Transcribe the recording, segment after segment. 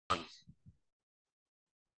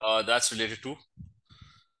That's related to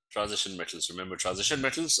transition metals. Remember, transition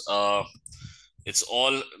metals, it's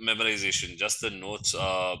all memorization, just the notes.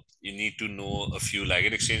 You need to know a few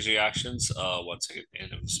ligand exchange reactions. One second,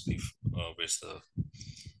 and let me just leave. Where's the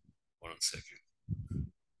one second?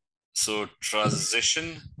 So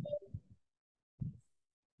transition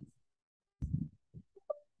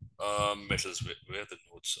metals. Where are the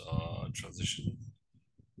notes? Transition.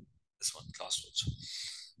 This one, class notes.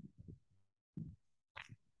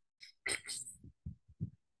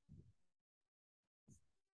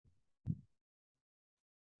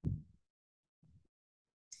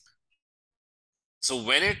 So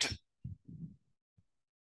when it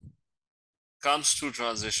comes to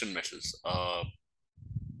transition metals,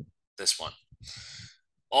 this one,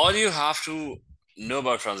 all you have to know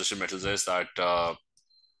about transition metals is that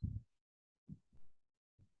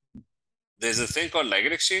there's a thing called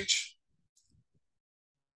ligand exchange.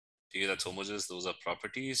 Okay, that's homogeneous. Those are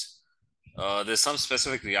properties. There's some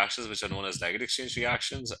specific reactions which are known as ligand exchange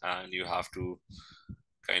reactions, and you have to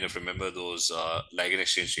kind of remember those ligand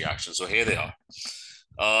exchange reactions. So here they are.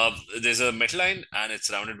 There's a metal line and it's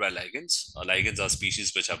surrounded by ligands. Ligands are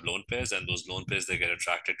species which have lone pairs, and those lone pairs, they get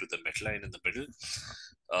attracted to the metal line in the middle.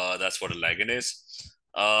 That's what a ligand is.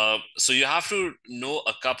 So you have to know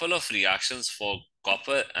a couple of reactions for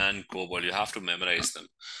copper and cobalt. You have to memorize them.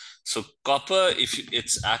 So copper, if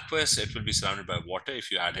it's aqueous, it will be surrounded by water.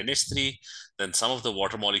 If you add NH3, then some of the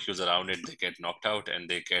water molecules around it, they get knocked out and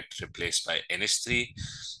they get replaced by NH3.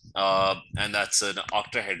 And that's an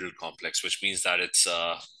octahedral complex, which means that it's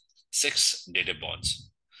 6 dative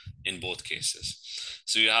bonds in both cases.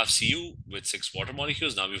 So you have Cu with 6 water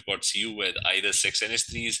molecules. Now we've got Cu with either 6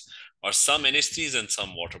 NH3s or some NH3s and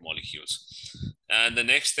some water molecules. And the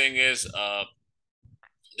next thing is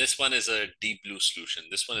this one is a deep blue solution.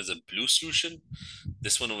 This one is a blue solution.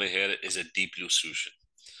 This one over here is a deep blue solution.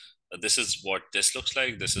 This is what this looks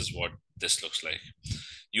like. This is what this looks like.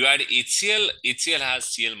 You add HCl. HCl has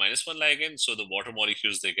Cl minus 1 ligand, so the water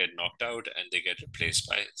molecules, they get knocked out and they get replaced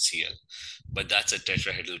by Cl. But that's a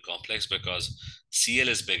tetrahedral complex because Cl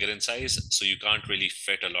is bigger in size, so you can't really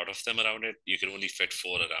fit a lot of them around it. You can only fit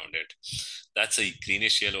 4 around it. That's a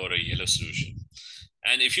greenish yellow or a yellow solution.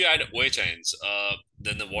 And if you add OH ions,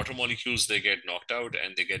 then the water molecules, they get knocked out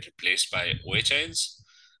and they get replaced by OH ions.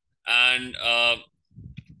 And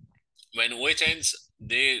when OH ions,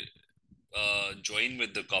 they join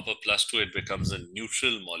with the copper plus 2, it becomes a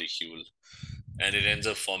neutral molecule and it ends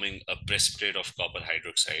up forming a precipitate of copper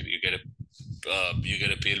hydroxide. You get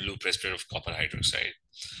a pale blue precipitate of copper hydroxide.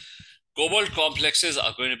 Cobalt complexes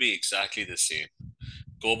are going to be exactly the same.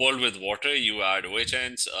 Cobalt with water, you add OH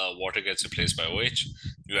ions, water gets replaced by OH.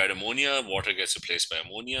 You add ammonia, water gets replaced by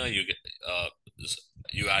ammonia.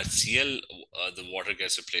 You add Cl, the water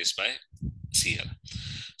gets replaced by Cl.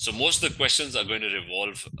 So most of the questions are going to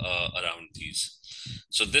revolve around these.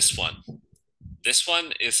 So this one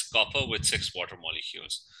is copper with 6 water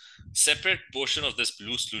molecules. Separate portion of this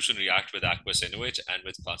blue solution react with aqueous NaOH and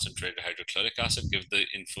with concentrated hydrochloric acid. Give the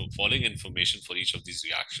following information for each of these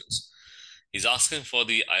reactions. He's asking for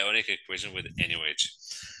the ionic equation with NaOH.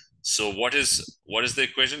 So what is the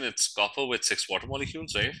equation? It's copper with 6 water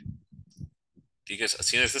molecules, right?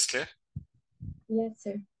 Asina, is this clear? Yes,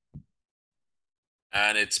 sir.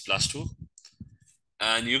 And it's plus 2.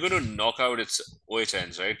 And you're going to knock out its OH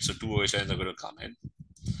ions, right? So 2 OH ions are going to come in.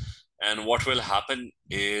 And what will happen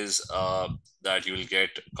is that you will get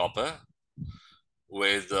copper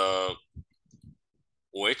with OH,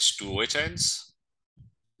 2 OH ions.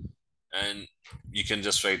 And you can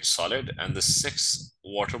just write solid, and the 6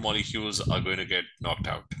 water molecules are going to get knocked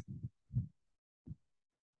out.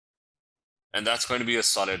 And that's going to be a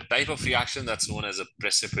solid type of reaction that's known as a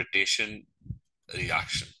precipitation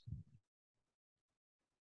reaction.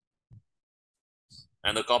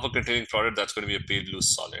 And the copper containing product, that's going to be a pale blue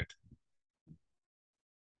solid.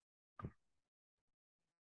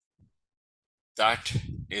 That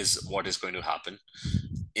is what is going to happen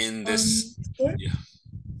in this. Yeah.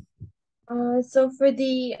 So for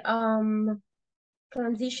the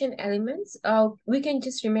transition elements, we can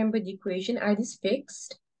just remember the equation. Are these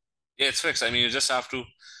fixed? Yeah, it's fixed. I mean, you just have to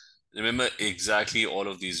remember exactly all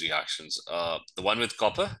of these reactions. The one with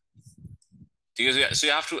copper, so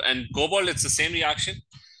you have to, and cobalt, it's the same reaction.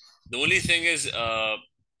 The only thing is the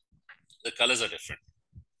colors are different.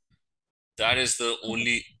 That is the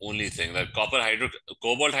only thing. Like cobalt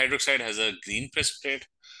hydroxide has a green precipitate,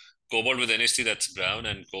 cobalt with NH3 that's brown,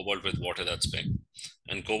 and cobalt with water that's pink,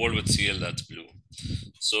 and cobalt with Cl that's blue.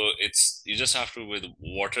 So you just have to, with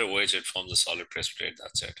water OH, it forms a solid precipitate.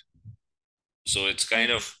 That's it. So it's kind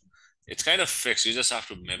of fixed. You just have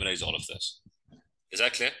to memorize all of this. Is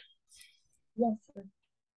that clear? Yes, sir.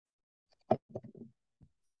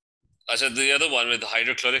 Achha, the other one with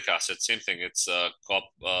hydrochloric acid, same thing. It's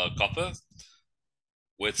copper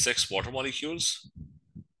with 6 water molecules,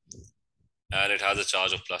 and it has a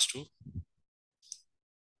charge of +2.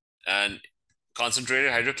 And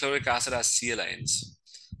concentrated hydrochloric acid has Cl ions.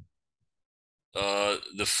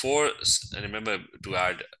 The four, and remember to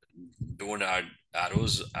add, don't add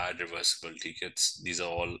arrows, add reversible tickets. These are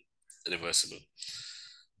all reversible.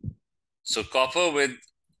 So copper with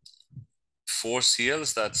 4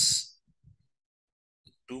 Cls, that's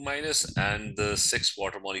 2 minus, and the 6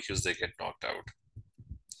 water molecules, they get knocked out.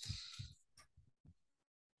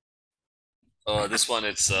 This one,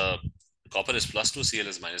 it's copper is +2, Cl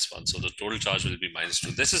is -1. So the total charge will be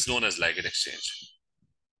 -2. This is known as ligand exchange.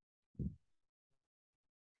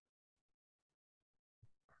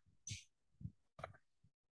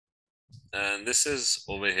 And this is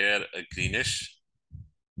over here a greenish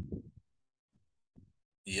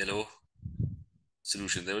yellow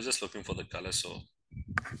solution. They were just looking for the color, so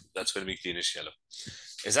that's going to be greenish yellow.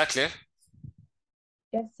 Is that clear?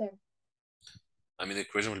 Yes, sir. I mean, the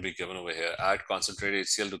equation will be given over here. Add concentrated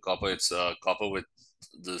HCl to copper. It's copper with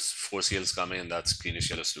the 4 Cls coming, and that's greenish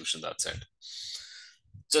yellow solution. That's it.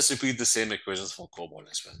 Just repeat the same equations for cobalt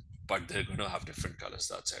as well, but they're going to have different colors.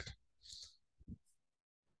 That's it.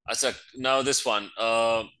 Now this one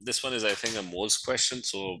is, I think, a moles question.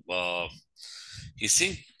 So he's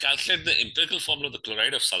saying calculate the empirical formula of the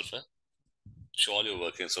chloride of sulfur. Show all your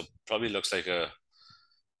working. So probably looks like a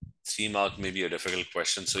 3 mark, maybe a difficult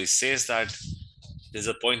question. So he says that there's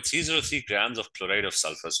a 0.303 grams of chloride of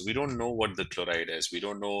sulfur. So we don't know what the chloride is. We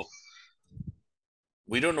don't know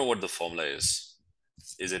what the formula is.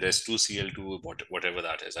 Is it S2Cl2, whatever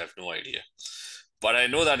that is? I have no idea. But I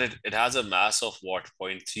know that it has a mass of what?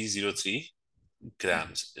 0.303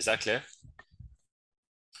 grams. Is that clear?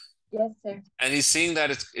 Yes, sir. And he's saying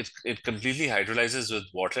that it completely hydrolyzes with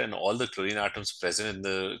water, and all the chlorine atoms present in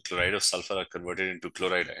the chloride of sulfur are converted into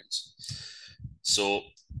chloride ions.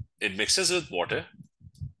 So it mixes with water,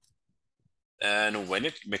 and when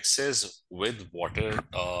it mixes with water,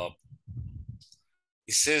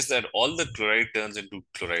 he says that all the chloride turns into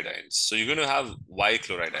chloride ions. So you're going to have Y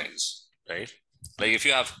chloride ions, right? Like if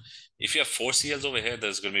you have 4 Cls over here,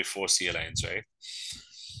 there's going to be 4 Cl ions, right?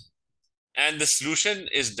 And the solution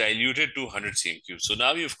is diluted to 100 cm cube. So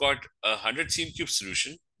now you've got a 100 cm cube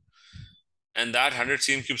solution, and that 100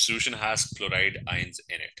 cm cube solution has chloride ions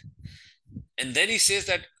in it. And then he says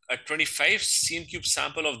that a 25 cm cube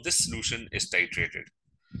sample of this solution is titrated.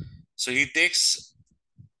 So he takes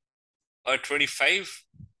a 25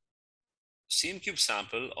 cm cube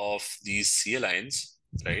sample of these Cl ions,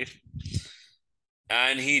 right?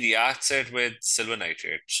 And he reacts it with silver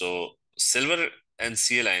nitrate. So silver and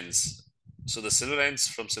Cl ions. So the silver ions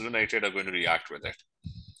from silver nitrate are going to react with it.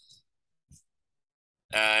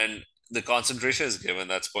 And the concentration is given,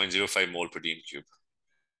 that's 0.05 mole per dm cube.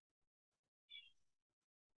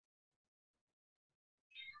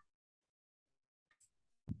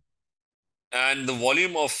 And the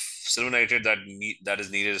volume of silver nitrate that is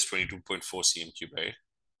needed is 22.4 cm cube, right?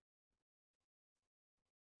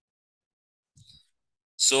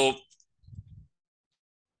 So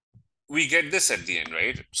we get this at the end,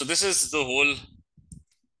 right? So this is the whole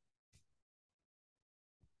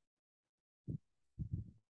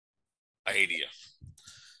idea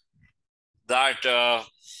that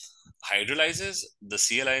hydrolyzes the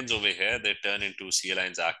Cl ions over here. They turn into Cl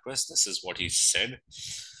ions aqueous. This is what he said.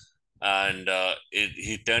 And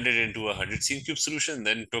he turned it into a 100 cm cube solution,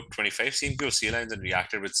 then took 25 cm cube of Cl ions and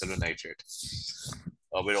reacted with silver nitrate,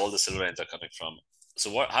 where all the silver ions are coming from.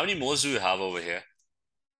 So how many moles do you have over here?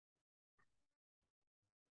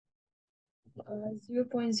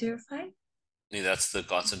 0.05. That's the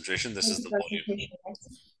concentration. This is the volume.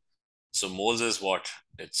 So moles is what?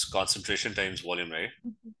 It's concentration times volume, right?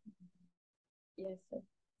 Yes, sir.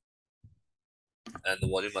 And the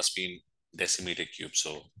volume must be in decimeter cube.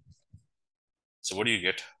 So what do you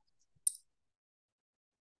get?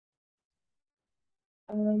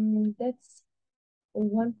 That's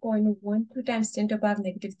 1.12 times 10 to the power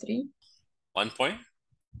 -3. 1 point?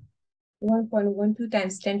 1.12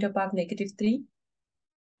 times 10 to the power -3.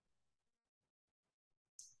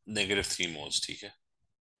 -3 moles, okay?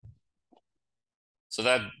 So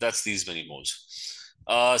that's these many moles.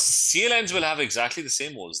 Cl ions will have exactly the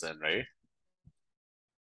same moles then, right?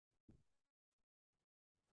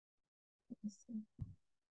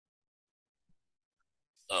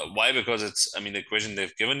 Why? Because the equation,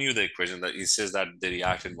 they've given you the equation that he says that they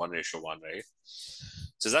react in 1:1, right?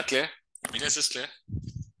 So is that clear? Is this clear?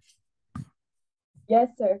 Yes,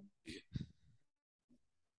 sir.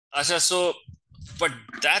 Asha, so, but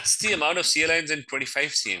that's the amount of CL lines in 25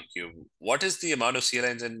 cm cube. What is the amount of CL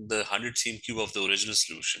lines in the 100 cm cube of the original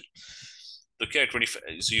solution? Okay, 25.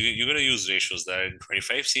 So you're going to use ratios that in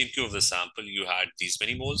 25 cm cube of the sample, you had these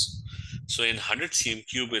many moles. So in 100 cm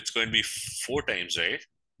cube, it's going to be 4 times, right?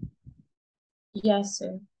 Yes,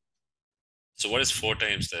 sir. So what is 4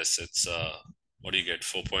 times this? It's, what do you get?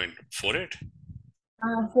 4.48?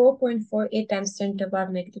 4.48 times 10 to the power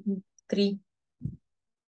negative 3.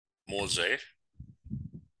 Moles, right?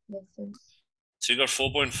 Yes, sir. So you got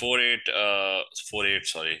 4.48, 48,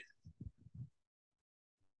 sorry.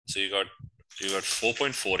 So you got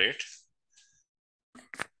 4.48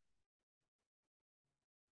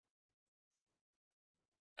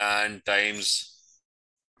 and times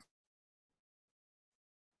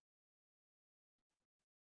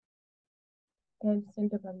Times 10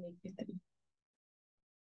 to the power negative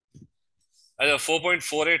 3.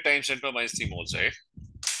 4.48 times 10 to the minus 3 moles, right?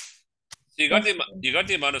 So Yes, sir. you got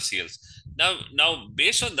the amount of CLs. Now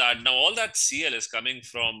based on that, now all that CL is coming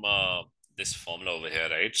from this formula over here,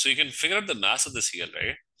 right? So you can figure out the mass of the CL,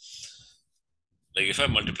 right? Like if I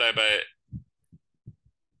multiply by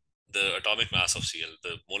the atomic mass of Cl,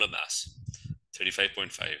 the molar mass,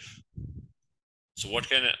 35.5. So what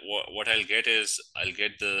I'll get is I'll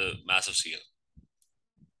get the mass of Cl.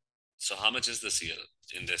 So how much is the Cl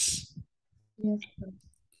in this? Yes, sir.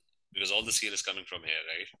 Because all the Cl is coming from here,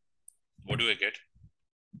 right? What do I get?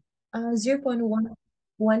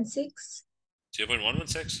 0.116.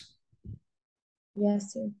 0.116.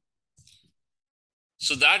 Yes, sir.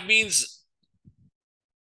 So that means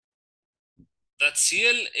that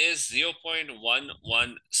Cl is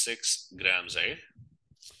 0.116 grams, right?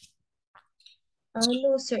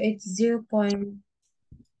 No, sir. It's 0.16.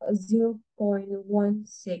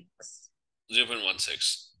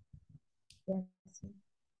 0.16. Yes, sir.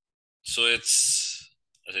 So it's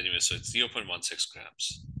 0.16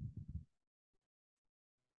 grams.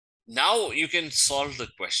 Now you can solve the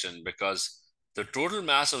question because the total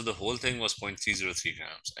mass of the whole thing was 0.303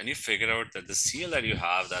 grams. And you figure out that the Cl that you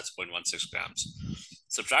have, that's 0.16 grams.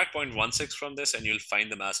 Subtract 0.16 from this and you'll find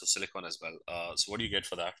the mass of silicon as well. So what do you get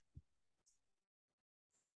for that?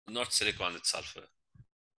 Not silicon, it's sulfur.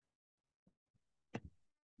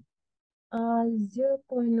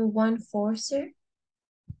 0.14, sir.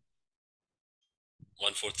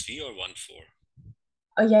 143 or 14?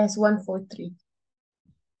 Oh, yes, 143.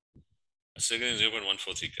 Silicon is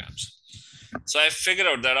 0.143 grams. So I figured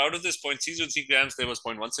out that out of this 0.303 grams, there was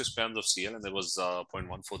 0.16 grams of Cl and there was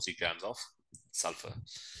 0.143 grams of sulfur.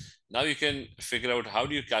 Now you can figure out how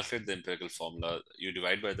do you calculate the empirical formula. You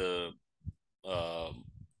divide by the uh,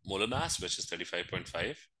 molar mass, which is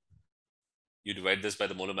 35.5. You divide this by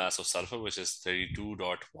the molar mass of sulfur, which is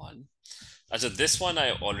 32.1. So this one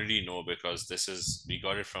I already know because we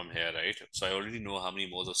got it from here, right? So I already know how many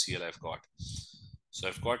moles of Cl I've got. So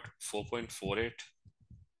I've got 4.48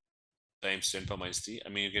 times 10 power minus 3. I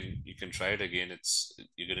mean, you can try it again.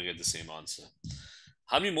 You're gonna get the same answer.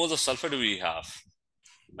 How many moles of sulfur do we have?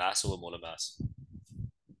 Mass over molar mass.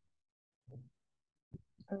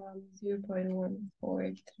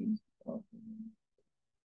 0.143.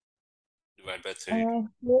 Divide by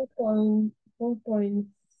 32.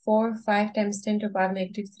 4.45 times 10 to the power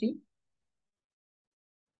negative 3.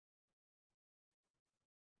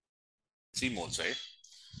 3 moles, right?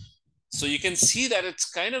 So you can see that it's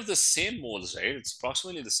kind of the same moles, right? It's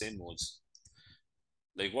approximately the same moles.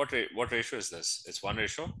 Like what ratio is this? It's one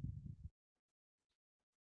ratio.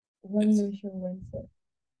 1 It's, ratio 1, sir.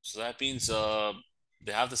 so that means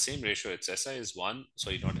they have the same ratio. It's Si is 1.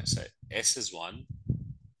 Sorry, not Si. S is 1.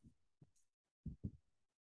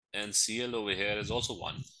 And Cl over here is also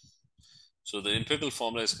 1. So the empirical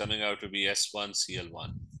formula is coming out to be S1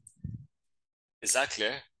 Cl1. Is that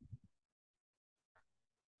clear?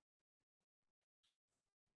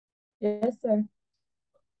 Yes, sir.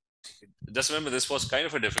 Just remember, this was kind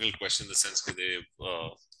of a difficult question in the sense that they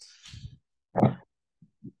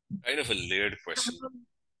kind of a layered question.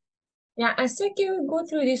 Yeah, I still can we go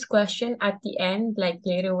through this question at the end, like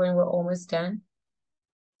later when we're almost done?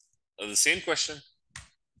 The same question.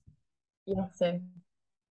 Yes, sir.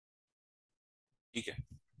 Okay.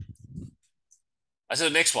 I said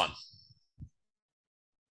the next one.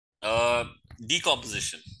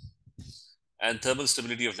 Decomposition and thermal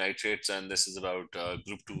stability of nitrates, and this is about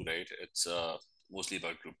group 2, right? It's mostly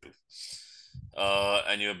about group 2.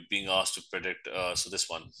 And you're being asked to predict, so this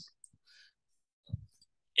one.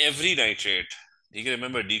 Every nitrate, you can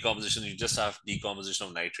remember decomposition, you just have decomposition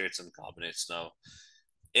of nitrates and carbonates. Now,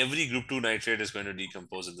 every group 2 nitrate is going to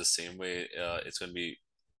decompose in the same way. It's going to be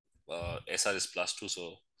SR is plus 2,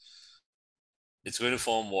 so It's going to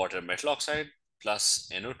form water metal oxide plus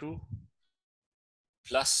NO2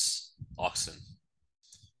 plus oxygen.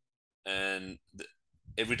 And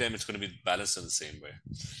every time it's going to be balanced in the same way.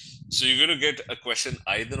 So you're going to get a question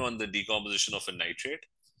either on the decomposition of a nitrate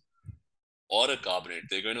or a carbonate.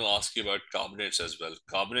 They're going to ask you about carbonates as well.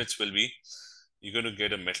 Carbonates will be, you're going to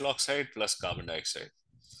get a metal oxide plus carbon dioxide.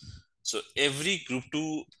 So every group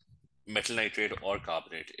 2 metal nitrate or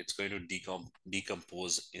carbonate, it's going to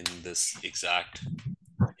decompose in the exact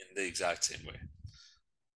same way.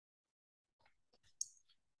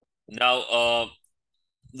 Now,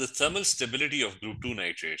 the thermal stability of group 2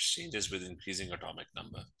 nitrates changes with increasing atomic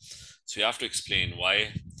number. So you have to explain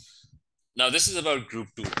why. Now, this is about group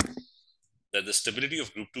 2, that the stability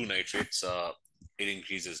of group 2 nitrates, it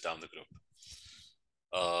increases down the group.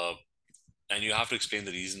 And you have to explain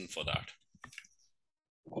the reason for that.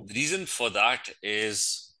 The reason for that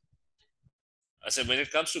is, I said, when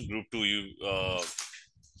it comes to group 2,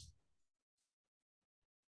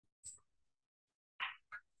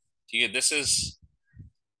 this is,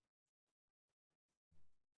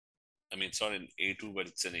 I mean, it's not in A2, but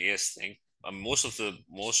it's an AS thing. Most of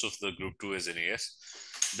the group 2 is in AS.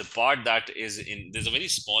 The part that is in, there's a very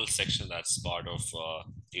small section that's part of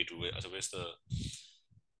A2. So where's the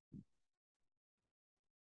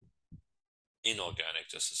inorganic?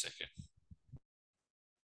 Just a second.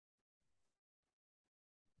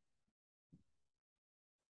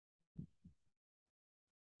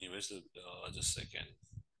 Where's the just a second.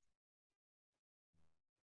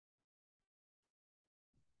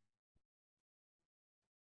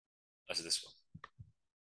 That's this one.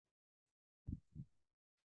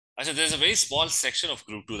 I said there's a very small section of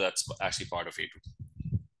group 2 that's actually part of A2.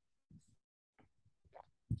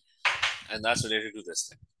 And that's related to this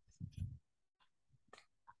thing.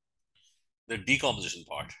 The decomposition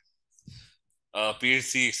part.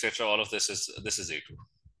 PHC, etc. All of this is A2.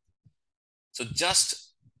 So just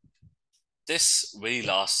this very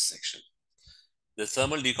last section, the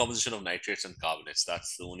thermal decomposition of nitrates and carbonates,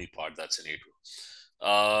 that's the only part that's in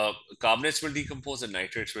A2. Carbonates will decompose and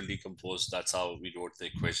nitrates will decompose. That's how we wrote the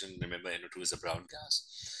equation. Remember, NO2 is a brown gas.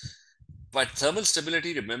 But thermal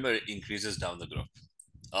stability, remember, increases down the group.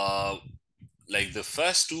 Like the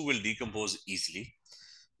first two will decompose easily.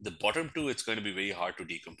 The bottom two, it's going to be very hard to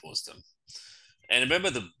decompose them. And remember,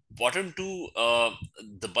 the bottom two,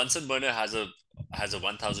 the Bunsen burner has a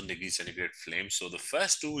 1000 degrees centigrade flame. So the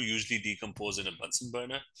first two usually decompose in a Bunsen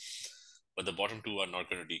burner, but the bottom two are not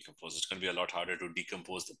going to decompose. It's going to be a lot harder to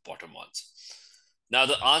decompose the bottom ones. Now,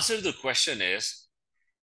 the answer to the question is,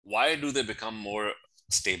 why do they become more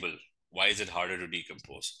stable? Why is it harder to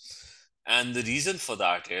decompose? And the reason for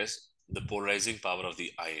that is the polarizing power of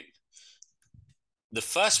the ion. The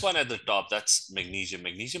first one at the top, that's magnesium.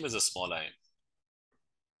 Magnesium is a small ion.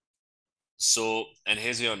 So, and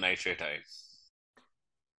here's your nitrate ion.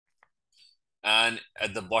 And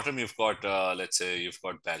at the bottom, you've got, let's say, you've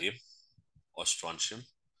got barium or strontium.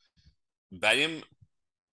 Barium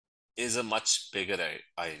is a much bigger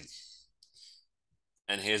ion.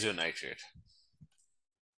 And here's your nitrate.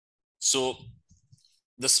 So,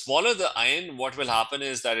 the smaller the ion, what will happen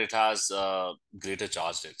is that it has greater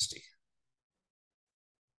charge density.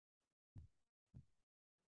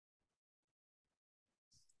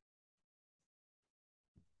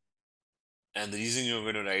 And the reason you're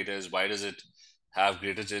going to write is, why does it have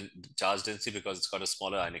greater charge density? Because it's got a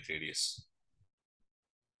smaller ionic radius.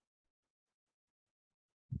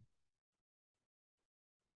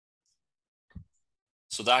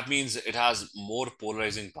 So that means it has more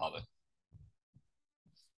polarizing power.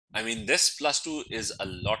 I mean, this plus 2 is a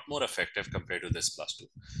lot more effective compared to this plus 2.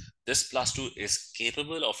 This plus 2 is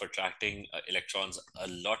capable of attracting electrons a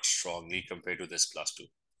lot strongly compared to this plus 2.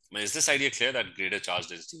 I mean, is this idea clear, that greater charge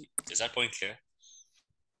density? Is that point clear?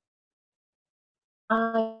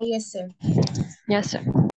 Yes, sir. Yes, sir.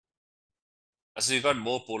 So you got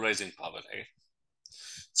more polarizing power, right?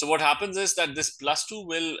 So what happens is that this plus 2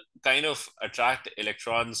 will kind of attract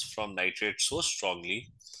electrons from nitrate so strongly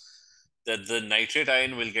that the nitrate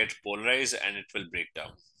ion will get polarized and it will break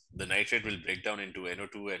down. The nitrate will break down into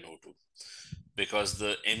NO2 and O2 because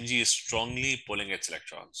the Mg is strongly pulling its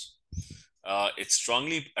electrons. It's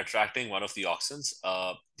strongly attracting one of the oxidants.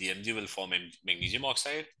 The Mg will form magnesium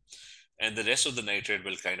oxide, and the rest of the nitrate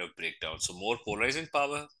will kind of break down. So more polarizing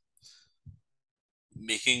power,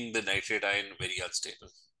 making the nitrate ion very unstable.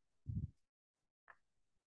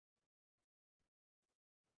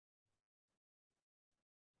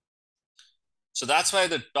 So that's why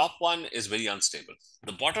the top one is very unstable.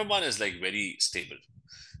 The bottom one is like very stable.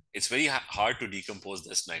 It's very hard to decompose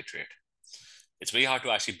this nitrate. It's very hard to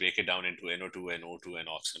actually break it down into NO2 and O2 and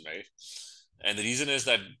oxygen, right? And the reason is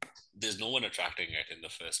that there's no one attracting it in the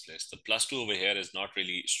first place. The +2 over here is not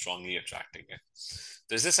really strongly attracting it.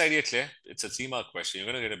 So is this idea clear? It's a 3-mark question.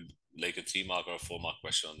 You're going to get like a 3-mark or a 4-mark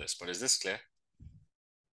question on this, but is this clear?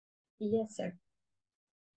 Yes, sir.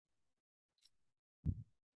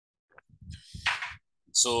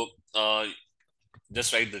 So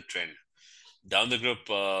just write the trend. Down the group,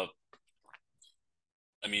 I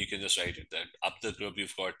mean, you can just write it that up the group,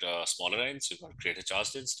 you've got smaller ions, you've got greater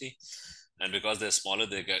charge density. And because they're smaller,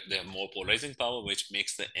 they have more polarizing power, which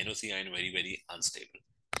makes the NO3 ion very, very unstable.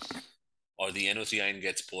 Or the NO3 ion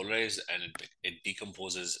gets polarized and it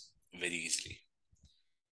decomposes very easily.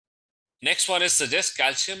 Next one is suggest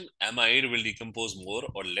calcium amide will decompose more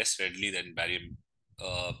or less readily than barium.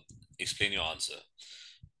 Explain your answer.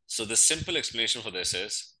 So the simple explanation for this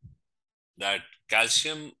is that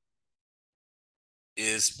calcium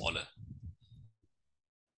is smaller.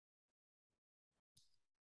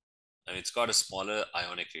 I mean, it's got a smaller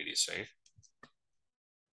ionic radius, right?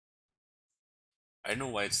 I don't know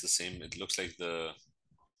why it's the same. It looks like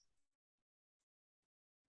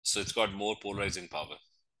so it's got more polarizing power.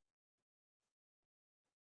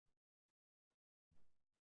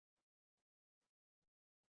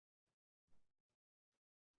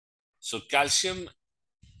 So calcium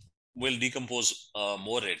will decompose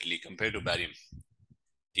more readily compared to barium.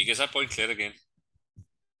 Is that point clear again?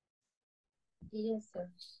 Yes, sir.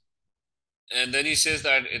 And then he says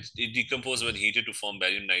that it decomposes when heated to form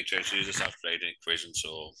barium nitride. So you just have to write an equation.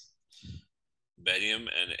 So barium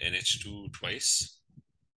and NH2 twice.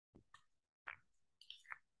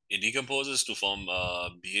 It decomposes to form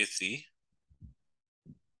Ba3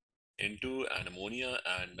 into an ammonia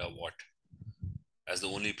and what as the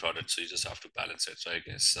only product. So you just have to balance it. So I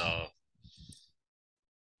guess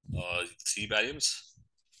 3 bariums.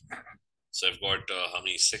 So I've got how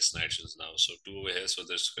many? 6 nitrogens now. So 2 over here. So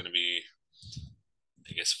there's going to be,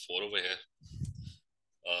 I guess, 4 over here.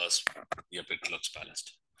 Yep, it looks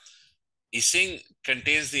balanced. He's saying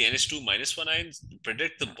contains the NH2 minus 1 ion.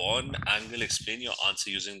 Predict the bond angle. Explain your answer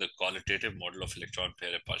using the qualitative model of electron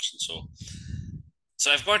pair repulsion.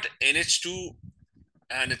 So I've got NH2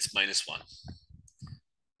 and it's minus 1.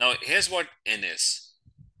 Now here's what N is.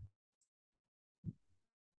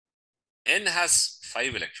 N has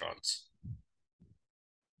 5 electrons.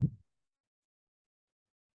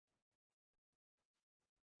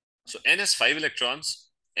 So N has 5 electrons.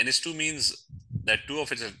 NH2 means that 2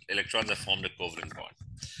 of its electrons have formed a covalent bond.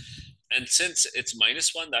 And since it's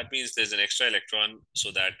minus 1, that means there's an extra electron,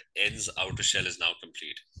 so that N's outer shell is now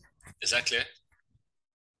complete. Is that clear?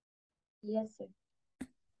 Yes, sir.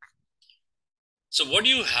 So what do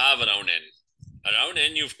you have around N? Around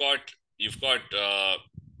N, you've got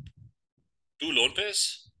 2 lone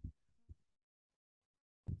pairs.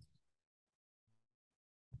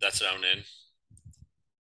 That's around N.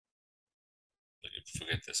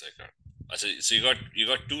 Forget this. I can't. So you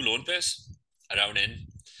got 2 lone pairs around N,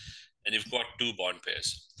 and you've got 2 bond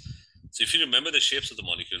pairs. So if you remember the shapes of the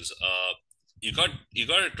molecules, you got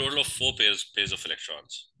a total of 4 pairs of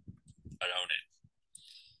electrons around N.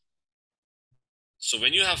 So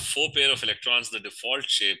when you have 4 pair of electrons, the default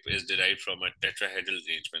shape is derived from a tetrahedral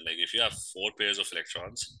arrangement. Like if you have 4 pairs of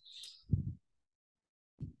electrons,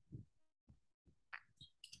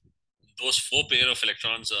 those 4 pair of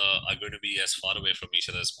electrons are going to be as far away from each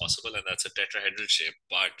other as possible, and that's a tetrahedral shape.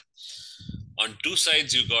 But on 2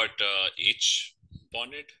 sides, you got H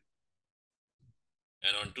bonded,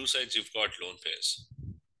 and on 2 sides, you've got lone pairs,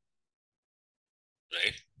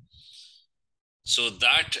 right? So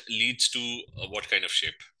that leads to what kind of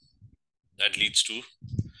shape? That leads to,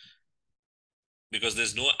 because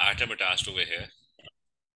there's no atom attached over here,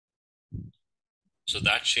 so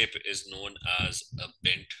that shape is known as a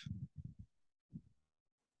bent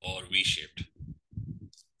or V-shaped.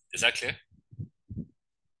 Is that clear?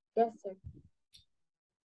 Yes, sir.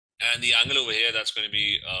 And the angle over here, that's going to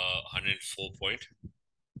be 104 point.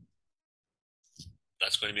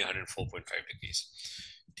 That's going to be 104.5 degrees.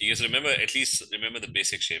 So remember the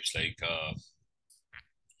basic shapes. Like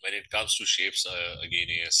when it comes to shapes, again,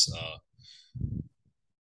 yes,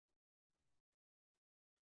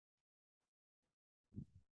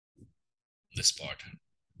 this part.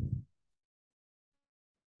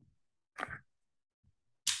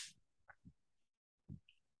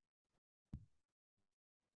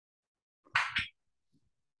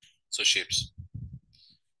 So shapes.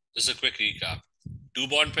 Just a quick recap. 2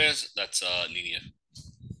 bond pairs, that's linear.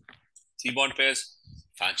 3 bond pairs,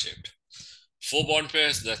 fan shaped. 4 bond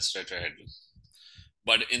pairs, that's tetrahedral.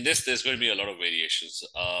 But in this, there's going to be a lot of variations.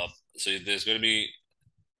 So there's going to be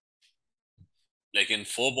Like in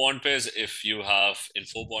four bond pairs, if you have in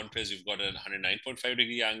four bond pairs, you've got a 109.5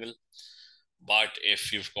 degree angle. But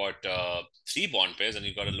if you've got three bond pairs and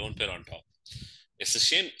you've got a lone pair on top, it's the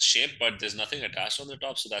same shape, but there's nothing attached on the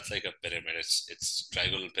top, so that's like a pyramid. It's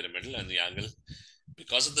trigonal pyramidal, and the angle,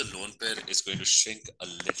 because of the lone pair, is going to shrink a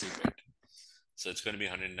little bit. So it's going to be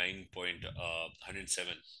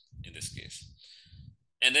 107 in this case.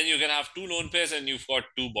 And then you're going to have two lone pairs and you've got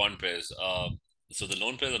two bond pairs. So the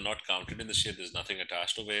lone pairs are not counted in the shape. There's nothing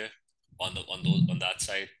attached over here on that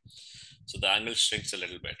side. So the angle shrinks a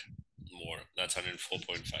little bit more. That's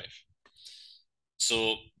 104.5.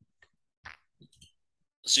 So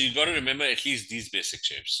you've got to remember at least these basic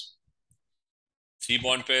shapes. Three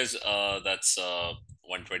bond pairs, that's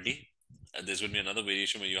 120. And there's going to be another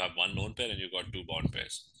variation where you have one lone pair and you've got two bond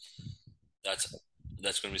pairs. That's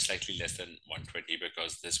going to be slightly less than 120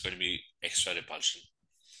 because there's going to be extra repulsion.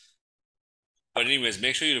 But anyways,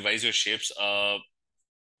 make sure you revise your shapes.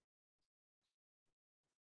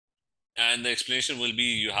 And the explanation will be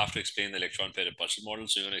you have to explain the electron pair repulsion model.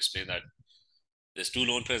 So you're going to explain that there's two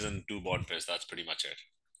lone pairs and two bond pairs. That's pretty much it.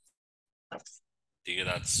 Okay,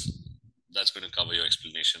 that's going to cover your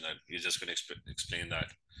explanation. That you're just going to explain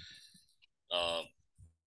that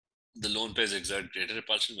the lone pairs exert greater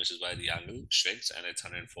repulsion, which is why the angle shrinks, and it's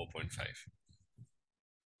 104.5.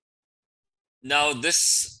 Now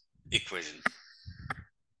this equation.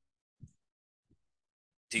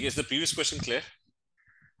 Okay, is the previous question clear?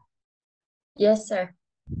 Yes, sir.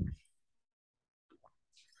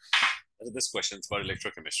 This question is about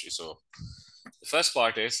electrochemistry. So the first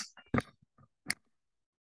part is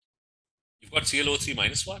you've got ClO3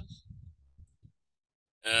 minus 1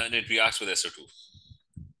 and it reacts with SO2.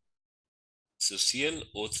 So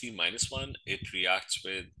ClO3 minus 1, it reacts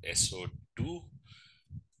with SO2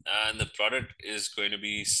 and the product is going to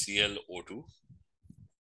be ClO2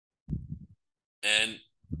 and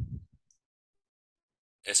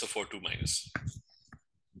SO42 minus.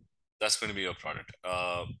 That's going to be your product.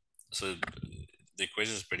 So the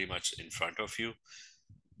equation is pretty much in front of you.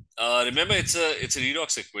 Remember, it's a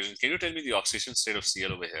redox equation. Can you tell me the oxidation state of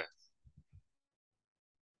Cl over here?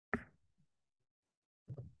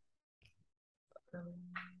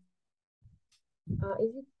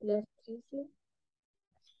 Is it plus 3, sir?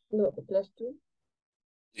 No, plus 2.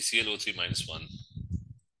 The ClO3 minus 1.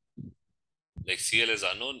 Like Cl is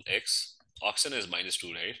unknown, X. Oxygen is minus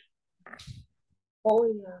 2, right? Oh,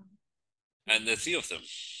 yeah. And there are three of them.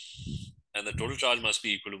 And the total charge must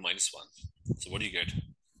be equal to minus 1. So what do you get?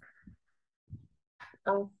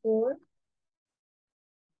 4. 4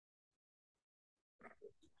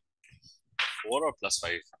 or plus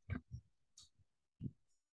 5?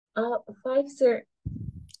 5, sir.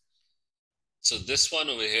 So this one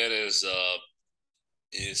over here is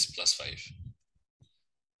plus 5.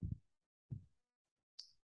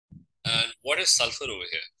 And what is sulfur over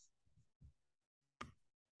here?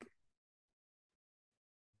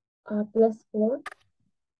 Plus 4.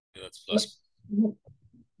 Yeah, that's plus. Yeah.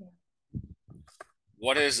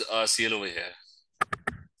 What is Cl over here?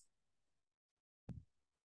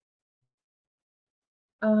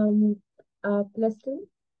 Plus 2.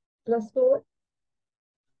 Plus 4.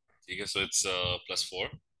 Okay, so it's plus 4.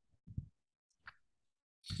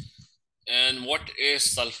 And what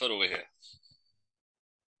is sulfur over here?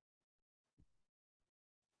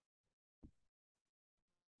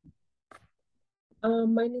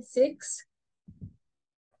 Minus 6.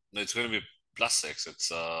 No, it's going to be plus 6.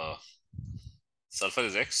 It's sulfur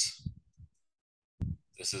is X.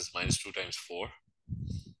 This is minus 2 times 4.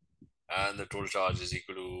 And the total charge is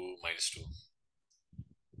equal to minus 2.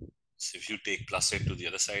 So if you take plus 8 to the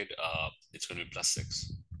other side, it's going to be plus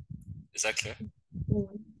 6. Is that clear?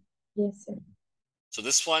 Yes, sir. So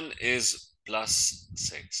this one is plus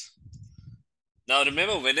 6. Now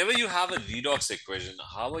remember, whenever you have a redox equation,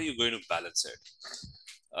 how are you going to balance it?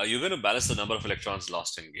 You're going to balance the number of electrons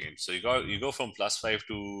lost and gained. So you go from plus 5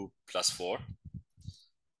 to plus 4.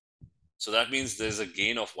 So that means there's a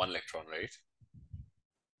gain of 1 electron, right?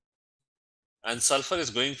 And sulfur is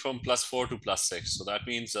going from plus 4 to plus 6. So that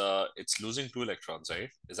means it's losing 2 electrons, right?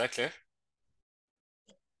 Is that clear?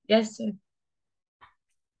 Yes, sir.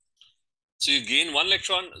 So you gain 1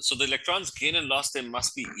 electron. So the electrons gain and loss, they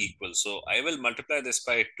must be equal. So I will multiply this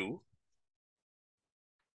by 2.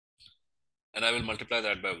 And I will multiply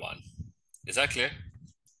that by 1. Is that clear?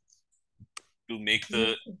 To make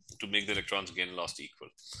the electrons gain and loss equal.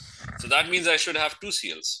 So that means I should have 2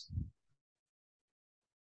 Cls.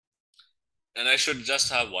 And I should just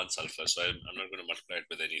have 1 sulfur. So I'm not going to multiply it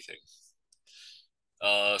with anything.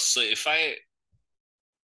 So if I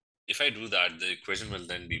do that, the equation will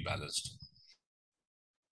then be balanced.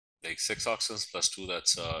 Like 6 oxygens plus 2,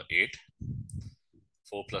 that's 8.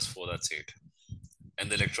 4 plus 4, that's 8. And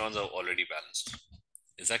the electrons are already balanced.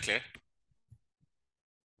 Is that clear?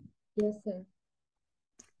 Yes, sir.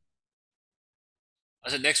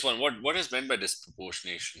 As the next one, what is meant by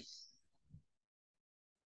disproportionation?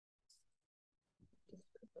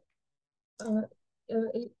 Uh,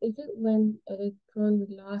 is it when electron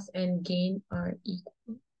loss and gain are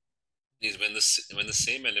equal? Is when the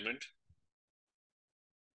same element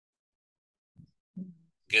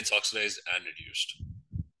gets oxidized and reduced.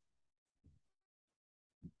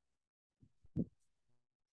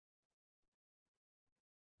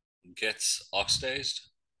 Gets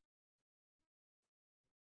oxidized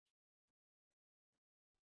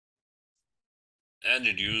and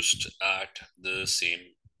reduced at the same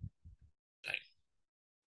time.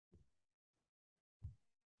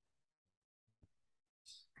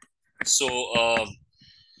 So,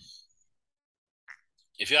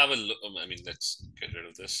 if you have a look, I mean, let's get rid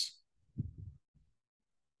of this.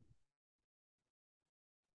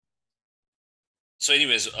 So,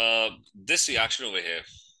 anyways, this reaction over here,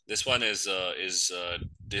 this one is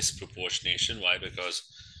disproportionation. Why? Because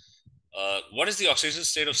what is the oxidation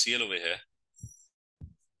state of Cl over here?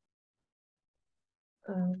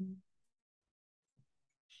 Um,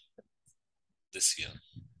 This here.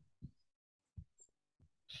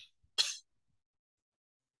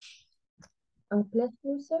 plus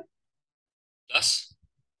 4, sir. Plus,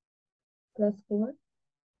 Plus 4.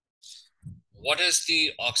 what is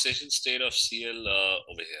the oxidation state of Cl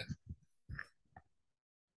over here?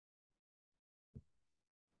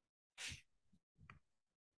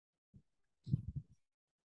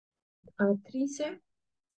 3, sir.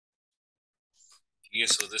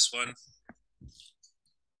 Yes, so this one,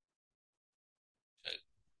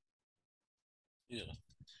 yeah.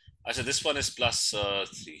 Actually, this one is plus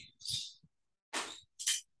 3.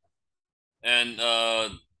 And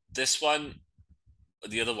this one,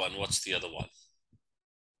 the other one, what's the other one?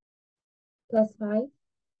 Plus 5.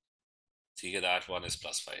 See, that one is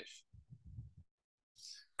plus 5.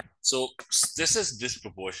 So this is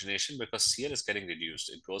disproportionation because Cl is getting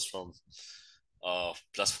reduced. It goes from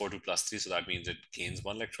plus 4 to plus 3, so that means it gains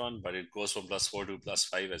 1 electron, but it goes from plus 4 to plus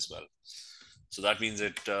 5 as well. So that means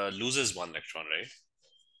it loses 1 electron, right?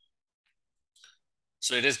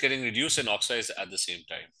 So it is getting reduced and oxidized at the same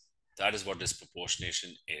time. That is what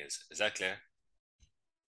disproportionation is. Is that clear?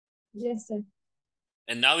 Yes, sir.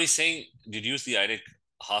 And now he's saying deduce the ionic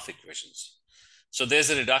half equations. So there's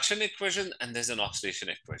a reduction equation and there's an oxidation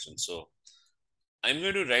equation. So I'm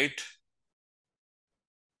going to write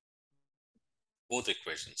both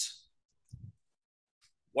equations.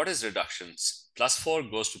 What is reductions? Plus 4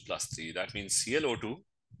 goes to plus 3. That means ClO2,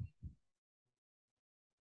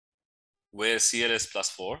 where Cl is plus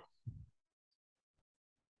 4,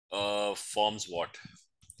 forms what?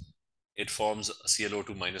 It forms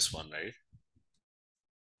ClO2 minus 1, right?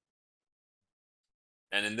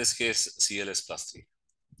 And in this case, Cl is plus 3.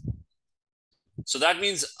 So that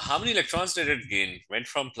means how many electrons did it gain? Went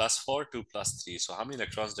from plus 4 to plus 3. So how many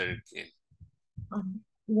electrons did it gain?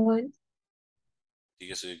 1.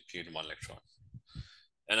 Okay, so it gained 1 electron.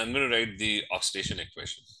 And I'm going to write the oxidation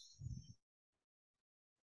equation.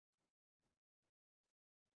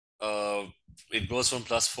 Uh, it goes from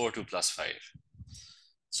plus 4 to plus 5.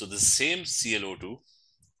 So the same ClO2,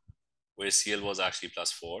 where Cl was actually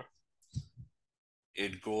plus 4,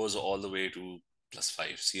 it goes all the way to plus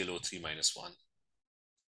 5, ClO3 minus 1,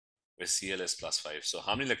 where Cl is plus 5. So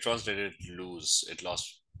how many electrons did it lose? It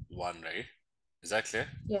lost 1, right? Is that clear?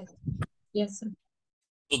 Yes. Yes, sir.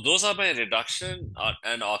 So those are my reduction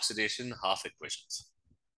and oxidation half equations.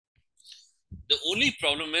 The only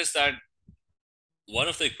problem is that one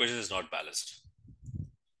of the equations is not balanced.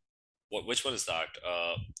 Which one is that?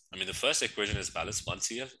 I mean, the first equation is balanced, 1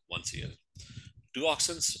 Cl, 1 Cl. 2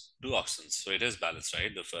 oxygens, 2 oxygens. So it is balanced,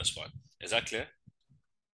 right? The first one. Is that clear?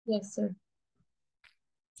 Yes, sir.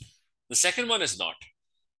 The second one is not.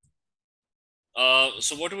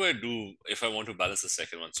 So what do I do if I want to balance the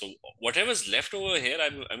second one? So whatever's left over here,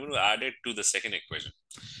 I'm going to add it to the second equation.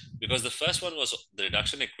 Because the first one was, the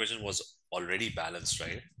reduction equation was already balanced,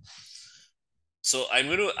 right? So I'm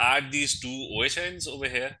going to add these two OH ions over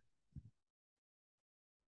here.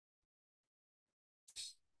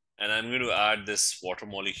 And I'm going to add this water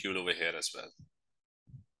molecule over here as well.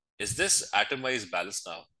 Is this atom-wise balanced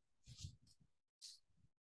now?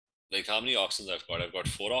 Like how many oxygens I've got? I've got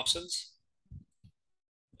 4 oxygens.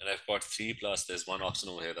 And I've got 3 plus there's 1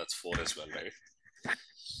 oxygen over here. That's 4 as well, right?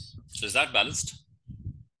 So is that balanced?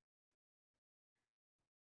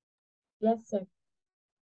 Yes, sir.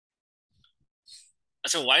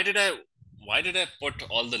 So why did I put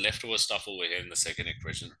all the leftover stuff over here in the second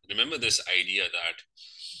equation? Remember this idea that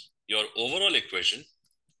your overall equation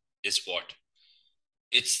is what?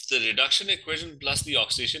 It's the reduction equation plus the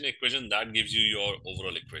oxidation equation that gives you your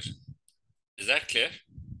overall equation. Is that clear?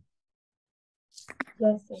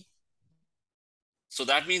 Yes, sir. So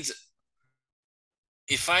that means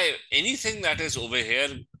if anything that is over here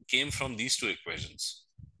came from these two equations,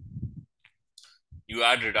 you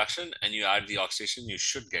add reduction and you add the oxidation, you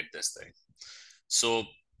should get this thing. So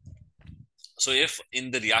if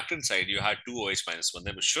in the reactant side you had 2OH minus 1,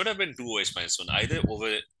 there should have been 2OH minus 1, either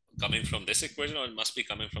over coming from this equation or it must be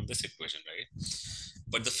coming from this equation, right?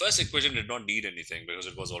 But the first equation did not need anything because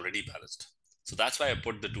it was already balanced. So that's why I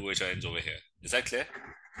put the 2OH ions over here. Is that clear?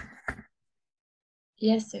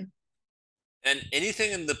 Yes, sir. And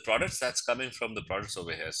anything in the products that's coming from the products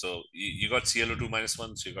over here. So you got ClO2 minus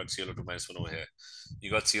 1, so you got ClO2 minus 1 over here.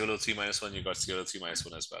 You got ClO3 minus 1, you got ClO3 minus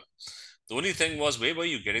 1 as well. The only thing was, where were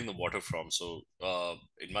you getting the water from? So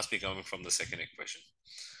it must be coming from the second equation.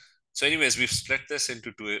 So anyways, we've split this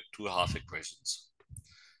into two and a half equations.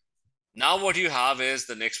 Now what you have is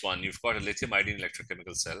the next one. You've got a lithium iodine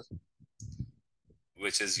electrochemical cell,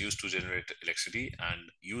 which is used to generate electricity and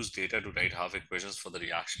use data to write half equations for the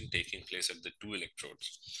reaction taking place at the two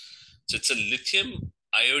electrodes. So it's a lithium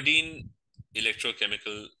iodine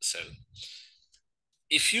electrochemical cell.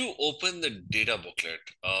 If you open the data booklet,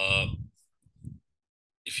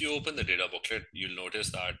 you'll notice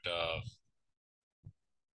that.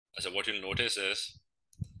 So what you'll notice is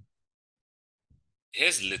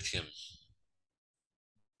here's lithium.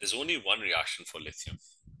 There's only one reaction for lithium,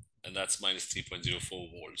 and that's minus 3.04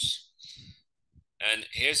 volts. And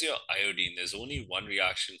here's your iodine. There's only one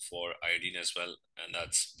reaction for iodine as well, and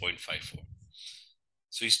that's 0.54.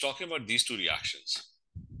 So he's talking about these two reactions.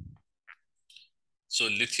 So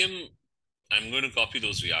lithium, I'm going to copy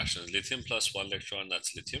those reactions. Lithium plus one electron,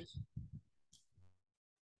 that's lithium.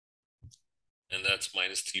 And that's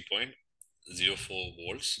minus 3.04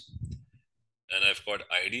 volts. And I've got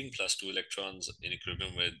iodine plus two electrons in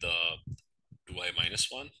equilibrium with 2i minus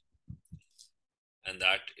 1. And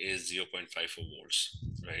that is 0.54 volts,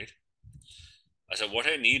 right? So what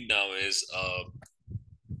I need now is,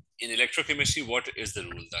 in electrochemistry, what is the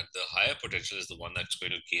rule? That the higher potential is the one that's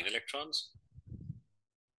going to gain electrons.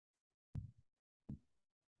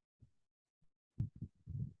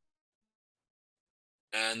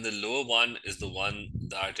 And the lower one is the one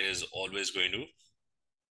that is always going to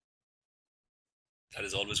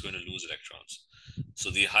lose electrons.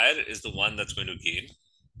 So the higher is the one that's going to gain,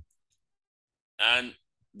 and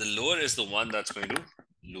the lower is the one that's going to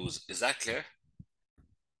lose. Is that clear?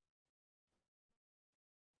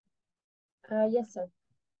 Yes, sir.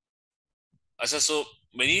 So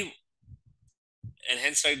when you, and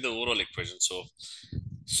hence write the overall equation.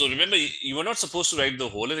 So remember, you were not supposed to write the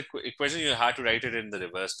whole equation. You had to write it in the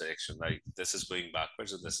reverse direction. Like this is going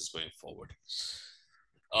backwards and this is going forward.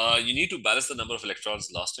 You need to balance the number of electrons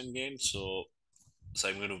lost and gained. So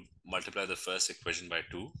I'm going to multiply the first equation by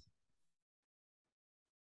 2.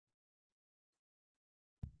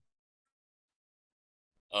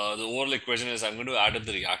 The overall equation is, I'm going to add up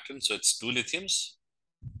the reactant. So it's 2 lithiums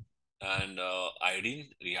and iodine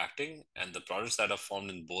reacting, and the products that are formed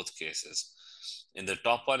in both cases. In the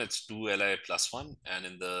top one, it's 2 Li plus 1, and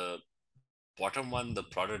in the bottom one, the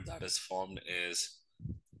product that is formed is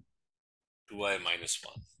 2i minus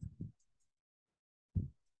 1.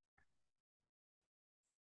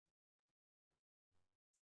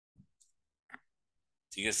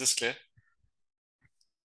 Is this clear?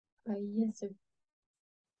 Yes, sir.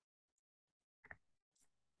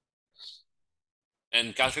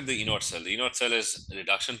 And calculate the E0 cell. The E0 cell is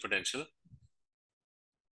reduction potential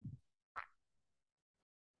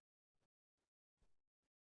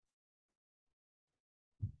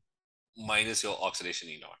minus your oxidation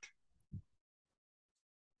E0.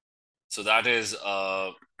 So that is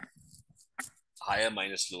higher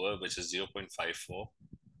minus lower, which is 0.54,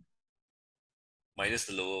 minus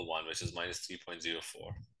the lower one, which is minus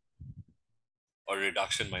 3.04, or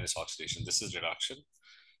reduction minus oxidation. This is reduction,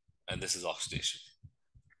 and this is oxidation.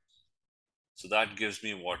 So that gives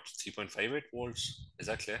me what? 3.58 volts. Is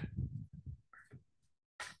that clear?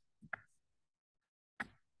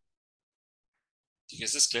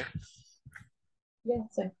 Is this clear? Yes,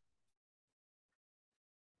 sir.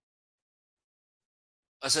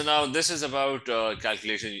 So now this is about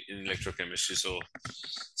calculation in electrochemistry. So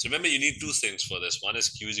remember, you need two things for this. One is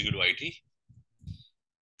Q is equal to IT.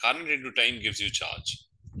 Current into time gives you charge.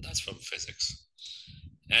 That's from physics.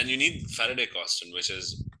 And you need Faraday constant, which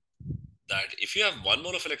is that if you have 1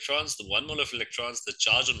 mole of electrons, the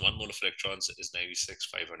charge on 1 mole of electrons is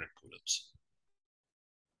 96,500 coulombs.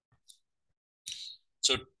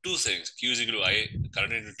 So two things, Q is equal to I,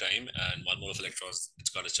 current into time, and 1 mole of electrons, it's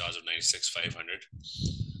got a charge of 96,500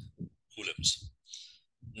 coulombs.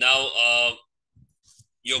 Now,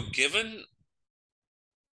 you're given,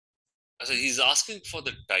 so he's asking for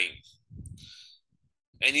the time.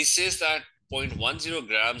 And he says that 0.10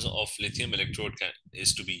 grams of lithium electrode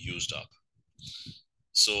is to be used up.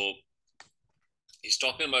 So he's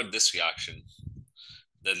talking about this reaction.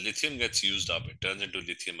 The lithium gets used up, it turns into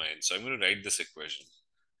lithium ion. So I'm going to write this equation.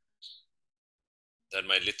 That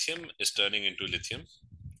my lithium is turning into lithium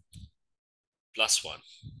plus 1.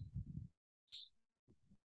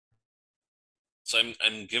 So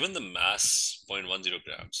I'm given the mass 0.10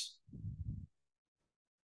 grams.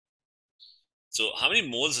 So how many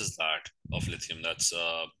moles is that of lithium? That's,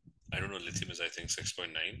 I don't know, lithium is I think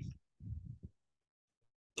 6.9.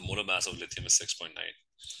 The molar mass of lithium is 6.9.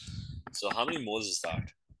 So how many moles is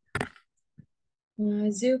that?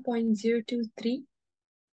 0.023.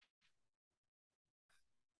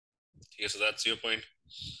 Okay, so that's 0.023.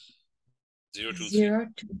 023. Yeah,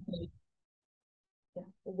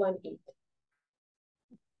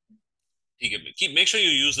 18. Make sure you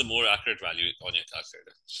use the more accurate value on your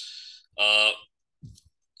calculator.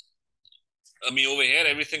 I mean, over here,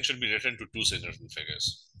 everything should be written to two significant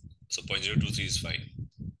figures. So 0.023 is fine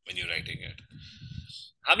when you're writing it.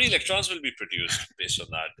 How many electrons will be produced based on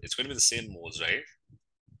that? It's going to be the same moles, right?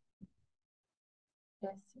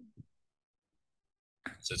 Yes.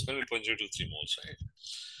 So it's going to be 0.023 moles, right?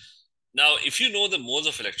 Now, if you know the moles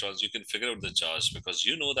of electrons, you can figure out the charge, because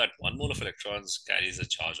you know that 1 mole of electrons carries a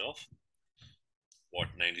charge of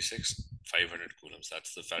what? 96,500 coulombs.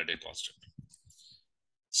 That's the Faraday constant.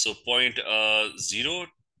 So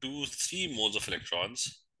 0.023 moles of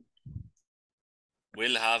electrons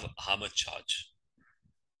will have how much charge?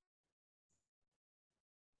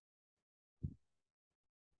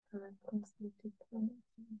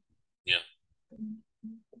 Yeah.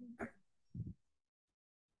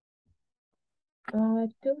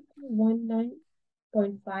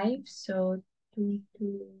 2219.5, so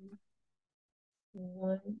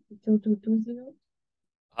 2220.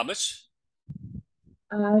 How much?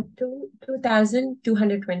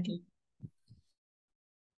 2220.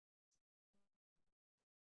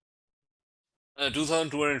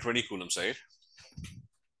 2,220 coulombs, right?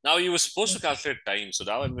 Now you were supposed to Yes. calculate time, so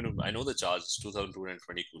now I know the charge is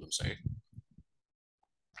 2,220 coulombs, right?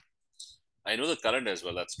 I know the current as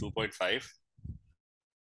well, that's 2.5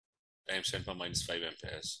 times 10 power minus 5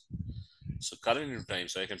 amperes. So current into time,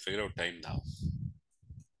 so I can figure out time now.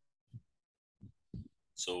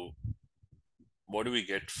 So what do we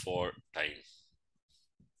get for time?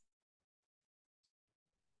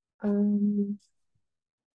 Um,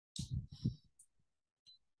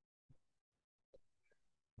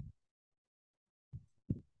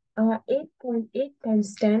 8.8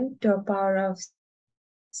 times 10 to a power of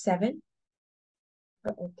 7.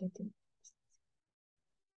 Okay.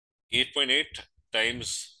 8.8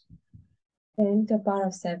 times 10 to a power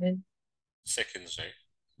of 7. seconds, right?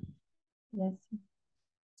 Yes.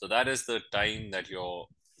 So that is the time that you're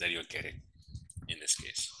getting in this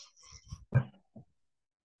case.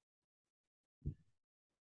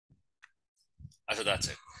 So that's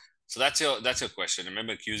it. So that's your question.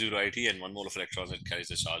 Remember, Q0 IT and 1 mole of electrons, it carries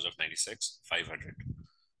a charge of 96,500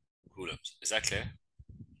 coulombs. Is that clear?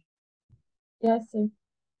 Yes, sir.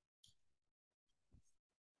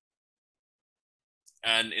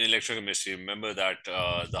 And in electrochemistry, remember that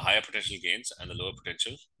the higher potential gains and the lower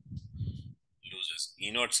potential loses.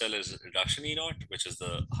 E naught cell is reduction E naught, which is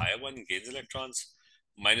the higher one, gains electrons,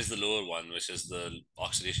 minus the lower one, which is the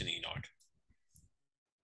oxidation E naught.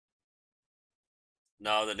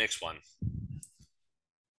 Now the next one.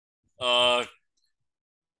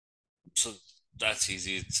 So that's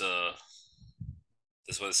easy. It's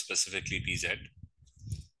this was specifically PZ.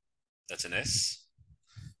 That's an S.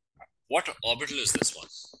 What orbital is this one?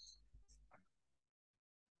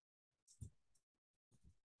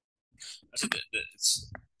 I said it's.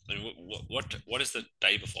 I mean, what is the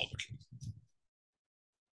type of orbital?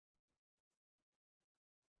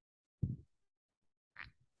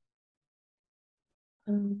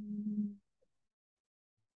 Um,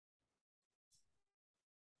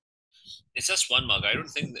 It's just 1 mark. I don't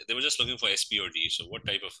think they were just looking for SP or D. So what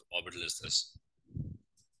type of orbital is this?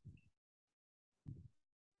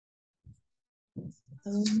 so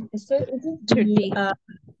is it the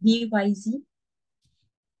DYZ?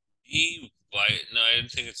 D Y. No, I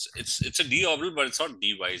don't think it's a D orbital, but it's not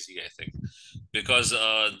DYZ. I think because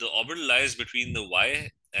the orbital lies between the Y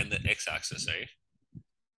and the x-axis, right?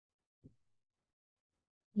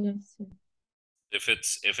 Yes, sir.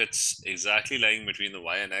 If it's exactly lying between the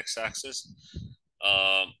y and x-axis,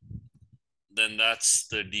 um, then that's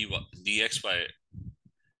the dxy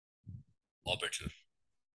orbital.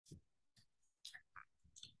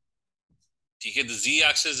 Okay, the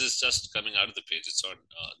z-axis is just coming out of the page. It's not.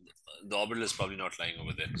 The orbital is probably not lying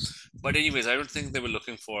over there. But anyways, I don't think they were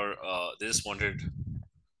looking for. They just wanted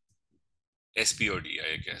SP or D,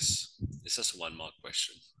 I guess. It's just a 1 mark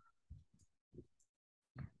question.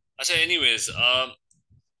 So, anyways,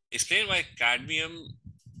 explain why cadmium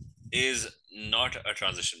is not a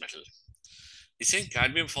transition metal. He's saying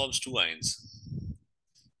cadmium forms two ions.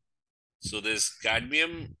 So there's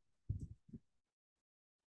cadmium,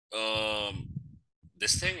 um,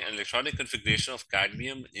 this thing, and electronic configuration of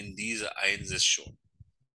cadmium in these ions is shown.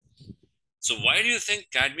 So why do you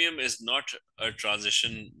think cadmium is not a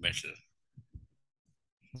transition metal?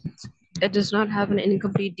 It does not have an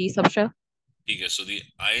incomplete D subshell. Okay, so the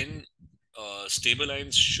ion, stable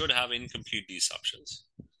ions should have incomplete D subshells.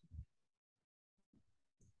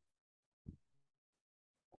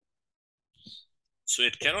 So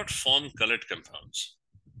it cannot form colored compounds.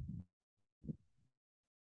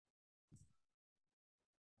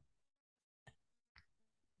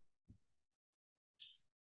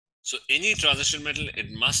 So any transition metal, it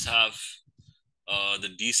must have the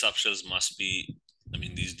D subshells must be, I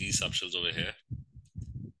mean, these D subshells over here,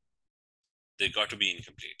 they got to be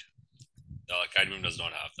incomplete. Cadmium does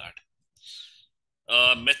not have that.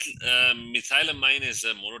 Methylamine is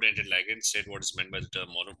a monodentate ligand. State what is meant by the term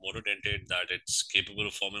monodentate, that it's capable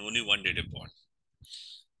of forming only one dative bond.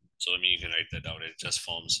 So I mean, you can write that down. It just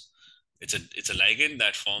forms. It's a ligand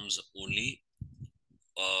that forms only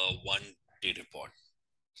one dative bond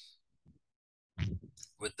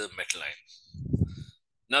with the metal ion.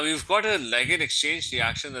 Now we've got a ligand exchange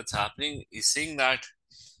reaction that's happening. Is saying that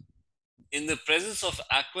in the presence of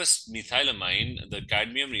aqueous methylamine, the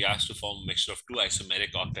cadmium reacts to form a mixture of two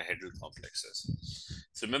isomeric octahedral complexes.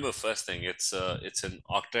 So remember, first thing, it's an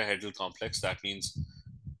octahedral complex. That means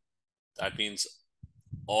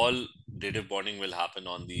all dative bonding will happen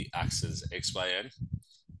on the axis x, y,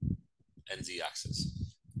 and z axis.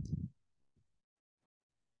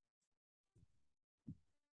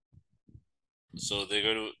 So they're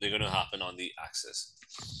going to happen on the axis,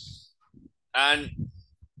 and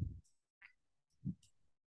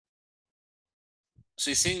so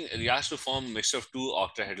you're seeing reacts to form a mixture of two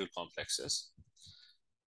octahedral complexes.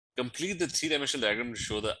 Complete the three-dimensional diagram to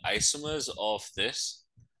show the isomers of this.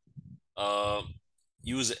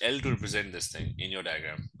 Use L to represent this thing in your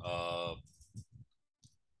diagram.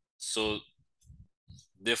 So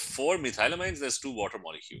there are four methylamines, there's two water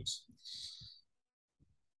molecules.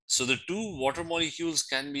 So the two water molecules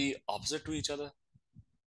can be opposite to each other.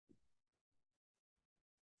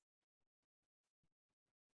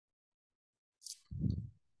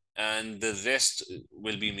 And the rest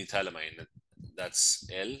will be methylamine. That's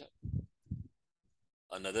L,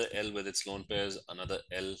 another L with its lone pairs, another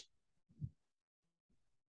L.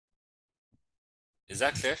 Is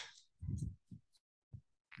that clear?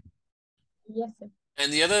 Yes, sir.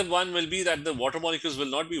 And the other one will be that the water molecules will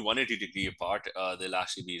not be 180-degree apart. They'll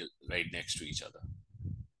actually be right next to each other.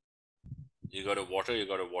 You got a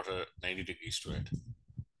water 90 degrees to it.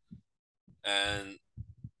 And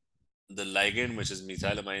the ligand, which is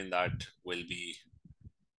methylamine, that will be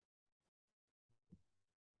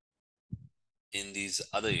in these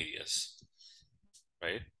other areas,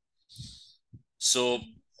 right? So,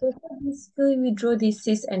 So basically we draw the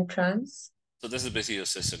cis and trans. so this is basically your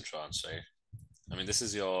cis and trans, right? I mean,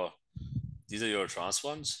 these are your trans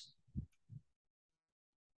ones.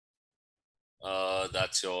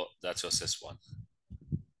 That's your cis one.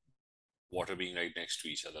 Water being right next to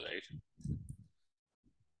each other, right?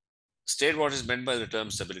 State what is meant by the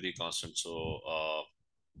term stability constant. So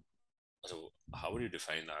how would you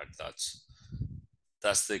define that?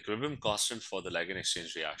 That's the equilibrium constant for the ligand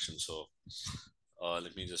exchange reaction. So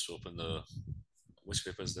let me just open the, which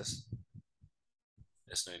paper is this?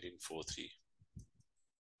 S1943.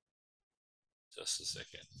 Just a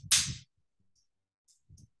second.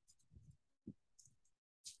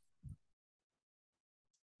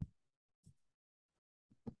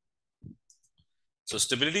 So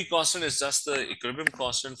stability constant is just the equilibrium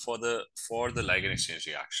constant for the ligand exchange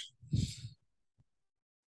reaction.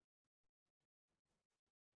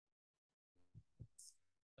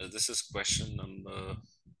 This is question number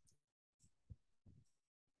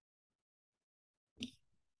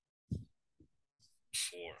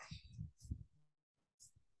 4.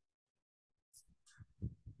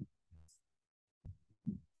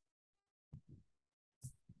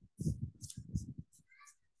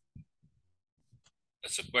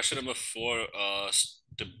 question number 4,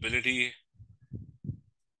 stability.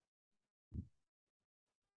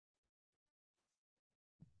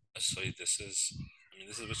 Sorry, this is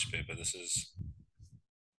which paper? This is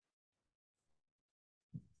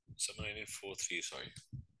Summer 1943, sorry.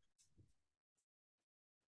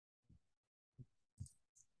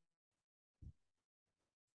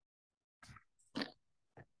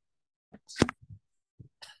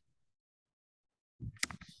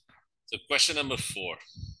 So question number 4.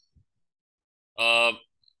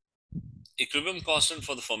 Equilibrium constant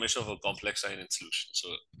for the formation of a complex ion in solution. So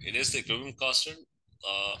it is the equilibrium constant.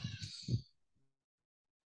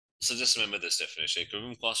 So just remember this definition: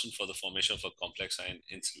 equilibrium constant for the formation of a complex ion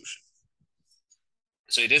in solution.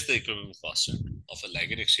 So it is the equilibrium constant of a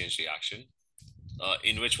ligand exchange reaction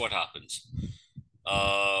in which what happens?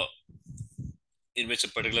 In which a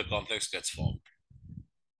particular complex gets formed.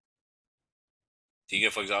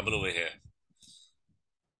 For example, over here,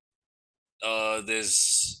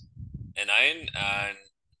 there's an ion and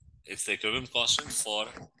it's the equilibrium constant for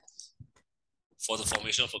the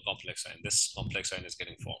formation of a complex ion. This complex ion is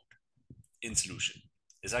getting formed in solution.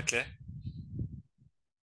 Is that clear?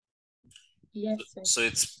 Yes, sir. So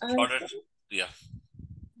it's So, product, yeah.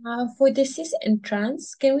 for the cis and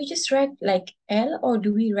trans, can we just write like L, or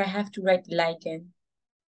do we have to write ligand?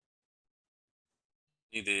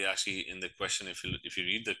 They actually, in the question, if you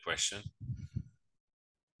read the question,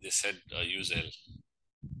 they said use L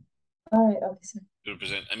All right, okay, sir. to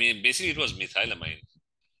represent. I mean, basically, it was methylamine.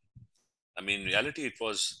 I mean, in reality, it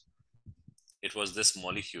was this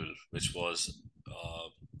molecule which was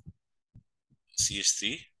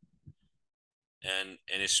CH3 and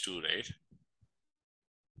NH2, right?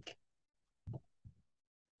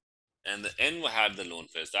 And the N had the lone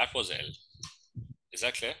pairs. That was L. Is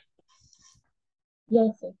that clear?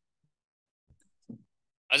 Yes, sir.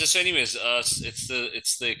 So anyways, it's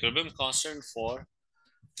the equilibrium constant for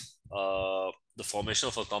the formation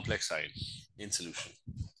of a complex ion in solution,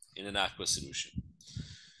 in an aqueous solution.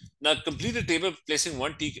 Now, complete the table placing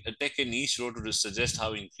one tech in each row to suggest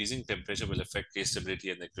how increasing temperature will affect K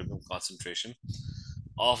stability and the equilibrium concentration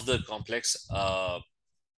of the complex.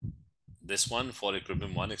 This one for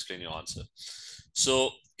equilibrium 1, explain your answer.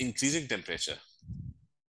 So, increasing temperature,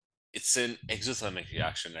 it's an exothermic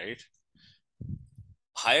reaction, right?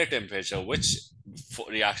 Higher temperature, which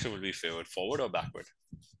reaction will be favored, forward or backward?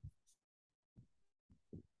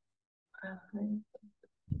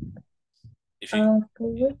 If you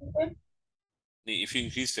Forward.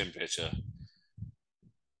 increase temperature,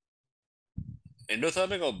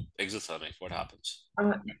 endothermic or exothermic, what happens?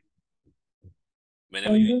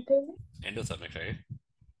 Whenever you endothermic, right?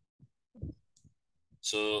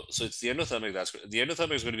 So it's the endothermic the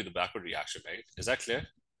endothermic is going to be the backward reaction, right? Is that clear?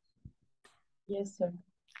 Yes, sir.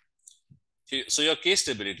 Okay, so your K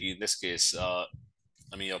stability in this case, I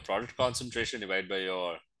mean your product concentration divided by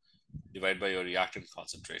your reactant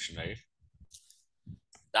concentration, right?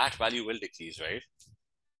 That value will decrease, right?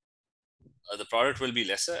 The product will be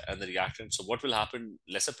lesser and the reactant. So what will happen?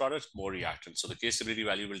 Lesser product, more reactant. So the K stability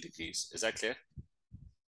value will decrease. Is that clear?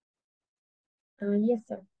 Yes,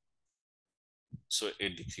 sir. So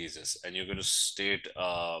it decreases, and you're going to state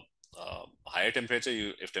higher temperature.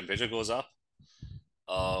 If temperature goes up,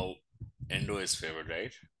 endo is favored,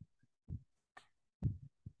 right?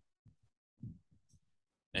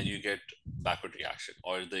 And you get backward reaction,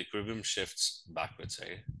 or the equilibrium shifts backwards,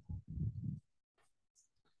 right?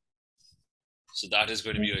 So that is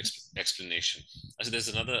going to be your explanation. So there's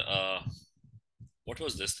another, what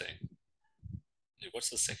was this thing? What's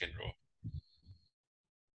the second row?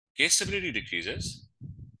 K stability decreases.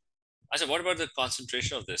 I said, what about the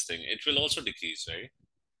concentration of this thing? It will also decrease, right?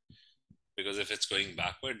 Because if it's going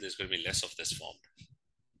backward, there's going to be less of this formed.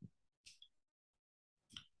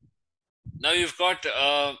 Now you've got,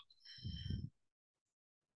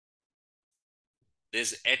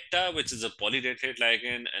 there's ETA, which is a polydentate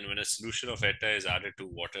ligand, and when a solution of ETA is added to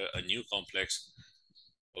water, a new complex,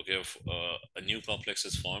 okay, a new complex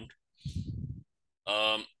is formed.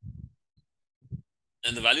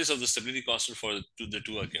 And the values of the stability constant for the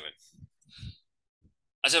two are given.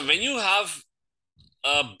 So when you have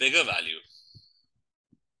a bigger value,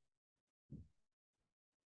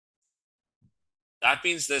 that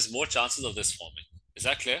means there's more chances of this forming. Is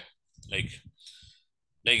that clear? Like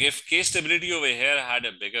if K stability over here had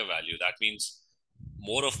a bigger value, that means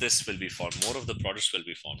more of this will be formed, more of the products will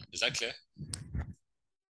be formed. Is that clear?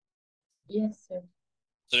 Yes, sir.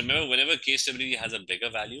 So remember, whenever K stability has a bigger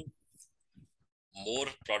value, more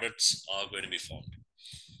products are going to be formed.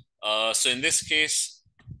 So in this case,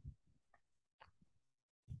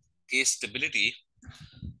 K stability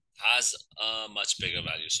has a much bigger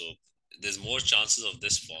value. So there's more chances of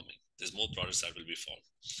this forming. There's more products that will be formed.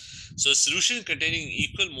 So a solution containing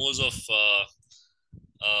equal moles of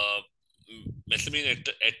methylamine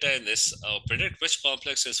etta in this, predict which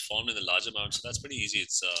complex is formed in the large amount. So that's pretty easy.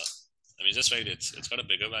 It's I mean, just write it. It's got a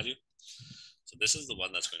bigger value. So this is the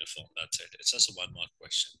one that's going to form. That's it. It's just a 1 mark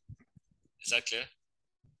question. Is that clear?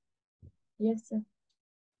 Yes, sir.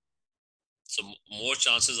 So more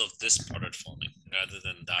chances of this product forming rather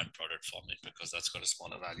than that product forming because that's got a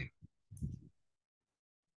smaller value.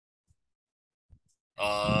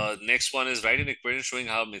 Next one is write an equation showing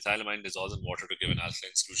how methylamine dissolves in water to give an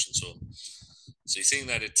alkaline solution. So you're saying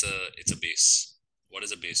that it's a base. What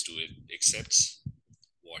does a base do? It accepts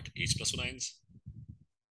what? H plus ions.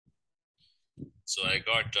 So I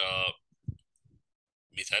got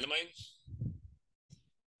methylamine.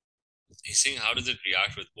 He's saying how does it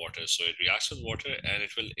react with water? So it reacts with water and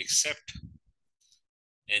it will accept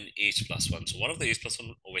an H plus 1. So one of the H plus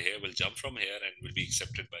 1 over here will jump from here and will be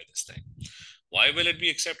accepted by this thing. Why will it be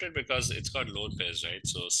accepted? Because it's got lone pairs, right?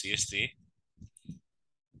 So CH3,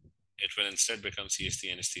 it will instead become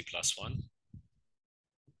CH3 NH3 plus 1.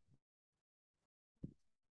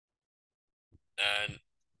 And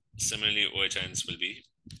similarly, OH ions will be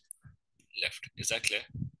left. Is that clear?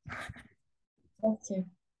 Yes, sir.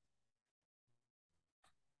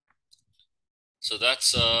 So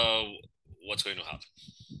that's what's going to happen.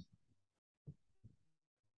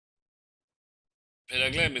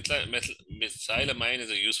 Methylamine is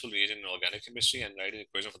a useful reagent in organic chemistry and write an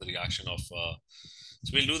equation for the reaction of. So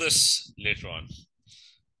we'll do this later on.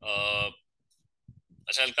 I'll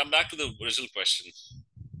come back to the original question.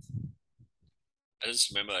 I just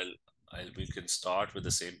remember we can start with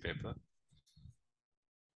the same paper.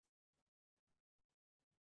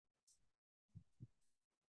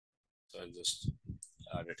 So I'll just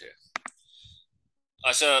add it here.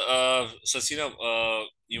 Asha, Sasina,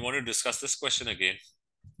 you want to discuss this question again?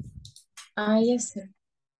 Yes, sir.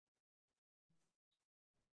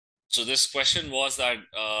 So this question was that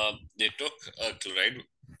they took a chloride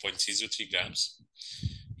 0.03 grams.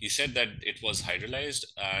 He said that it was hydrolyzed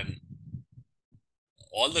and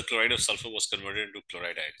all the chloride of sulfur was converted into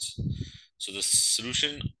chloride ions. So the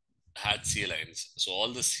solution had Cl ions. So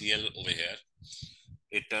all the Cl over here,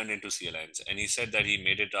 it turned into Cl ions. And he said that he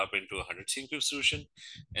made it up into a 100 cm cube solution.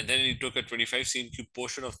 And then he took a 25 cm cube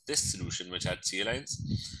portion of this solution, which had Cl ions,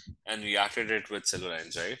 and reacted it with silver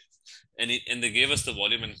ions, right? And they gave us the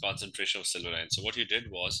volume and concentration of silver ions. So what you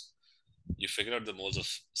did was you figured out the moles of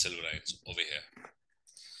silver ions over here.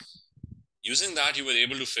 Using that, you were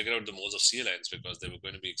able to figure out the moles of Cl ions because they were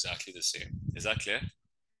going to be exactly the same. Is that clear?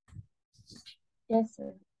 Yes,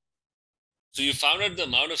 sir. So you found out the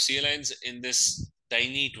amount of Cl ions in this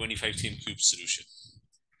tiny 25 cm cube solution.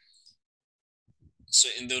 So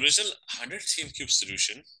in the original 100 cm cube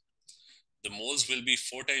solution, the moles will be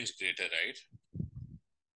 4 times greater, right?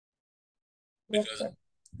 Yes, Because, sir.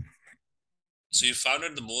 so you found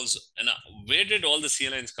out the moles, and where did all the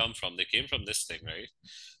Cl ions come from? They came from this thing, right?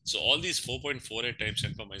 So all these 4.48 times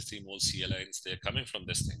 10 minus 3 moles Cl ions, they're coming from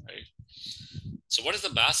this thing, right? So what is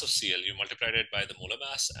the mass of Cl? You multiplied it by the molar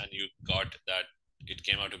mass and you got that it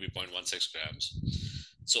came out to be 0.16 grams.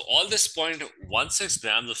 So all this 0.16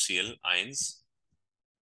 grams of Cl ions,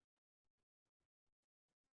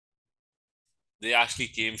 they actually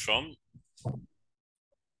came from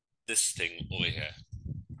this thing over here,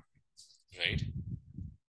 right?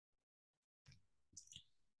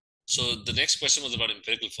 So the next question was about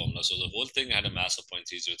empirical formula. So the whole thing had a mass of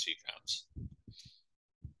 0.303 grams.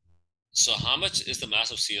 So how much is the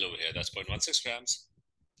mass of Cl over here? That's 0.16 grams.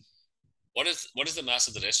 What is the mass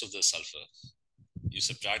of the rest of the sulfur? You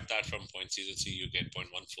subtract that from 0.03, you get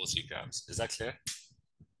 0.143 grams. Is that clear?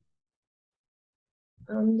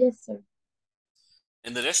 Yes, sir.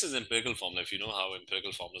 And the rest is empirical formula. If you know how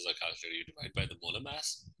empirical formulas are calculated, you divide by the molar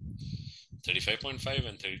mass, 35.5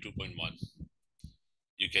 and 32.1.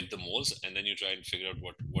 You get the moles and then you try and figure out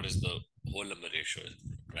what is the whole number ratio,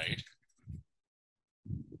 right?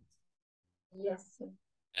 Yes, sir.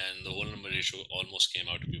 And the whole number ratio almost came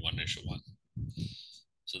out to be 1:1.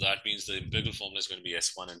 So that means the empirical formula is going to be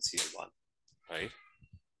S1 and Cl1, right?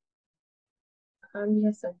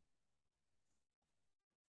 Yes, sir.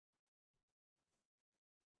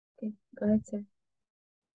 Okay, go ahead, sir.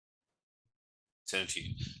 Send it to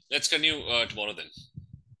you. Let's continue tomorrow then.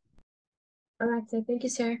 All right, sir. Thank you,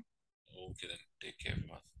 sir. Okay then. Take care,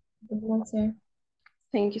 everyone. Good night, sir.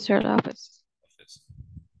 Thank you, Sir Lopez.